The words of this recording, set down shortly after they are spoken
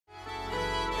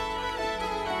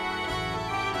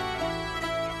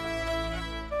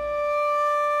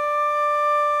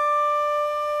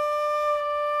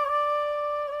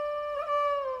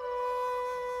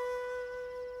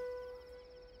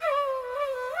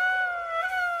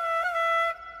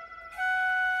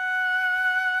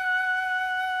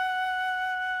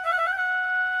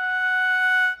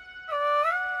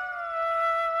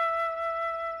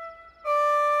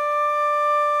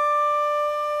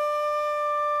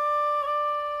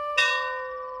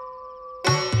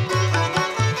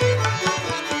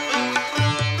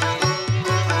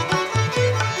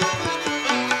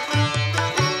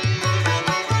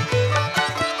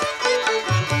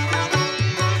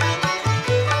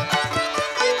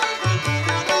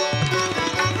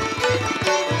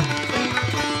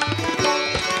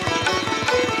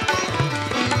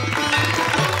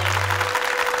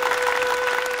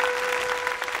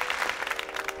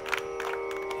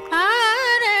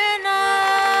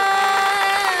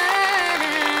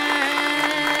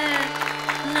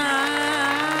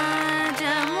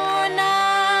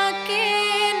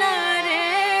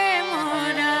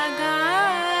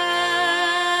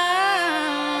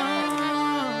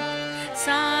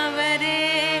सावरे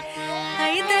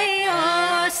ऐ दैयो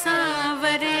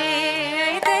सावरे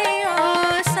ऐ दैयो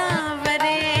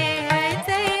सावरे ऐ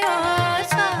दैयो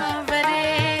सावरे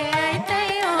ऐ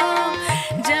दैयो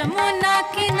जमुना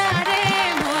किनारे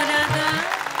मोरा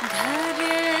घर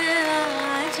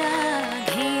आजा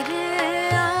घिर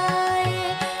आए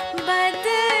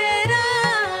बदरा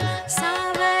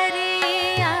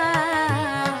सावरिया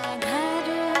घर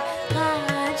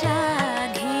आजा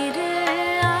घिर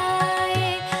आए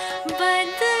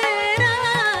बदरा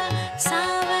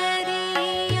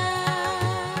सावरिया।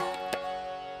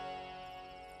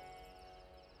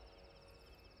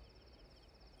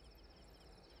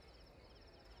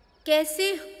 कैसे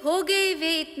हो गए वे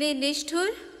इतने निष्ठुर,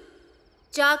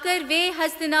 जाकर वे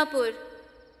हस्तिनापुर।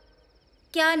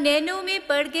 क्या नैनों में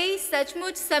पड़ गई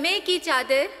सचमुच समय की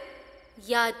चादर,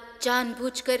 या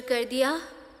जानबूझकर कर दिया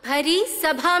भरी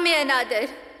सभा में अनादर।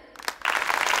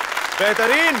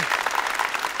 बेहतरीन।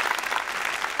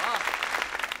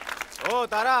 ओ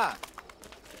तारा,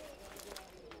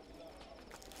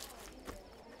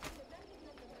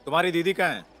 तुम्हारी दीदी कहाँ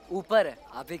है? ऊपर है,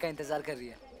 आप ही का इंतजार कर रही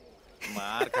है।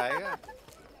 मार खाएगा।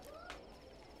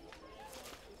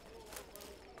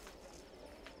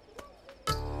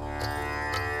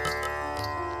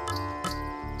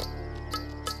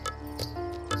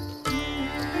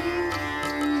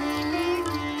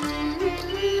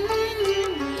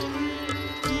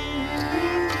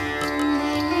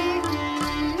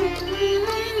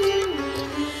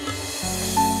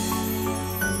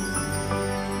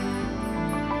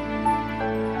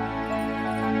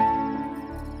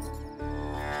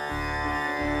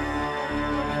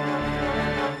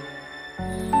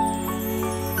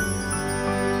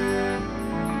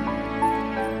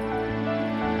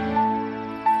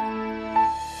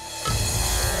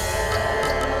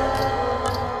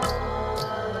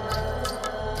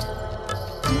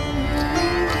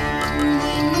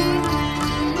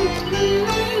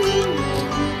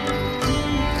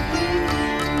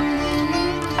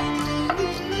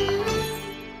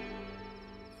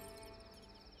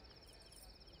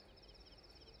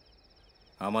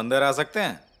 हम अंदर आ सकते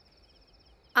हैं?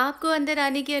 आपको अंदर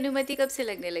आने की अनुमति कब से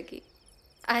लगने लगी?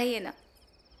 आइए ना।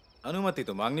 अनुमति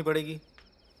तो मांगनी पड़ेगी,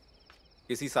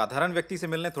 किसी साधारण व्यक्ति से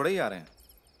मिलने थोड़े ही आ रहे हैं,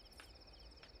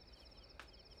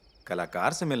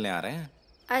 कलाकार से मिलने आ रहे हैं।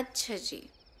 अच्छा जी,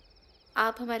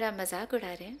 आप हमारा मजाक उड़ा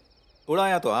रहे हैं?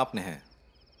 उड़ाया तो आपने है।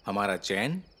 हमारा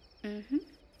चैन,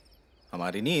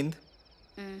 हमारी नींद,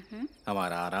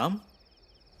 हमारा आराम,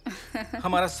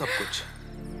 हमारा सब कुछ।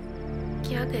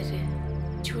 क्या कर रहे हैं?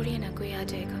 छोड़िए ना, कोई आ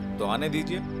जाएगा। तो आने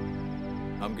दीजिए,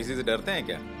 हम किसी से डरते हैं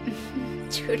क्या?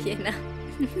 छोड़िए ना।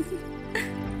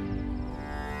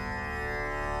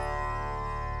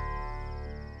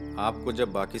 आपको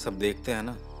जब बाकी सब देखते हैं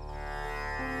ना,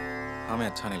 हमें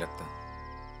अच्छा नहीं लगता।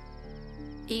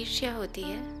 ईर्ष्या होती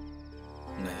है?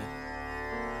 नहीं,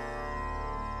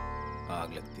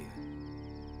 आग लगती है।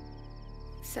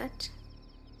 सच?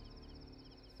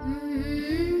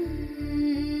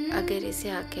 अगर इसे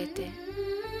आग कहते हैं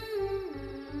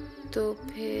तो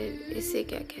फिर इसे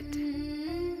क्या कहते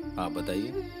हैं? आप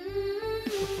बताइए।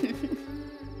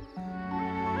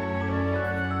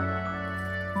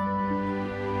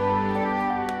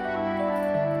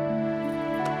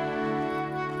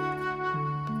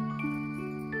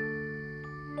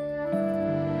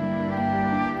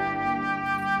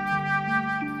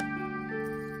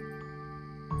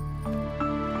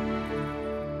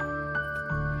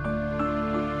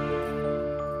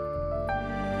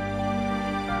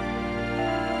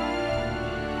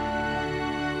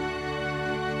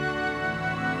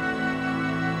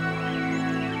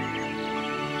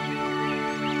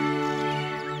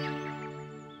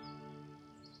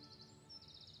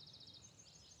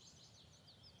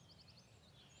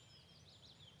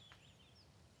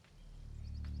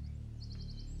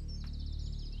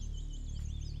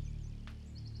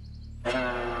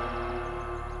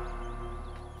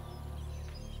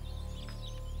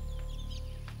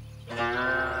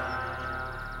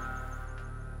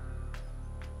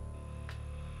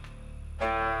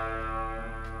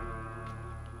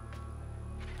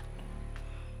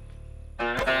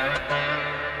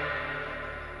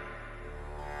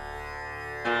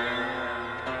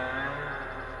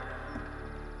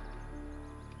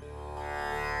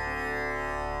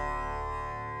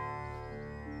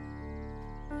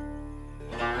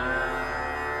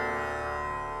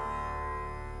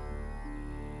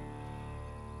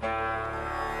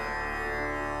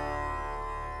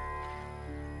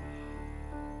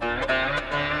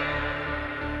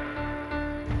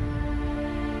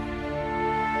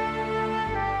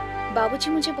 बाबूजी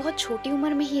मुझे बहुत छोटी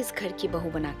उम्र में ही इस घर की बहू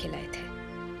बना के लाए थे।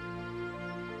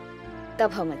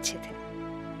 तब हम अच्छे थे,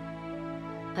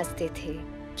 हंसते थे,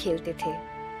 खेलते थे,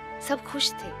 सब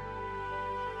खुश थे।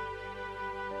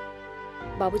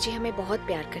 बाबूजी हमें बहुत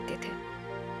प्यार करते थे,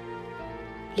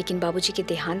 लेकिन बाबूजी के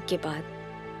देहांत के बाद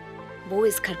वो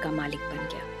इस घर का मालिक बन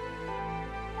गया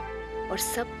और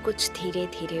सब कुछ धीरे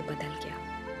धीरे बदल गया।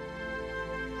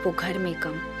 वो घर में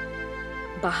कम,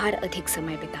 बाहर अधिक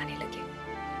समय बिताने लगे।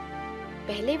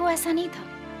 पहले वो ऐसा नहीं था।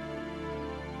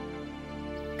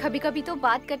 कभी कभी तो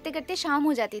बात करते करते शाम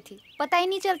हो जाती थी, पता ही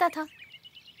नहीं चलता था।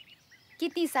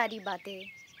 कितनी सारी बातें,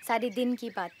 सारे दिन की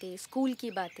बातें, स्कूल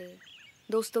की बातें,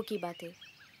 दोस्तों की बातें।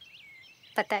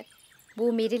 पता है,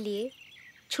 वो मेरे लिए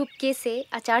छुपके से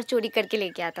अचार चोरी करके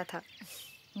लेके आता था,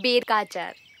 बेर का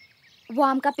अचार। वो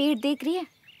आम का पेड़ देख रही है,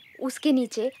 उसके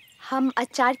नीचे हम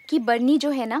अचार की बरनी जो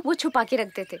है ना, वो छुपा के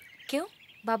रखते थे। क्यों?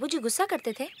 बाबूजी गुस्सा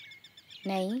करते थे?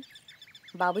 नहीं,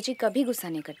 बाबूजी कभी गुस्सा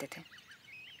नहीं करते थे।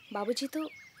 बाबूजी तो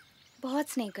बहुत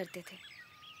स्नेह करते थे।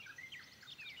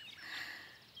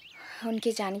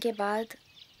 उनके जाने के बाद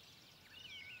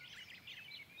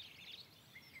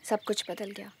सब कुछ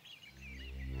बदल गया।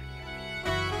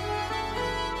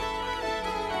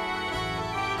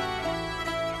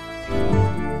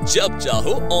 जब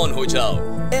चाहो ऑन हो जाओ,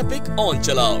 एपिक ऑन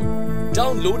चलाओ।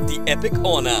 Download the epic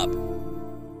on app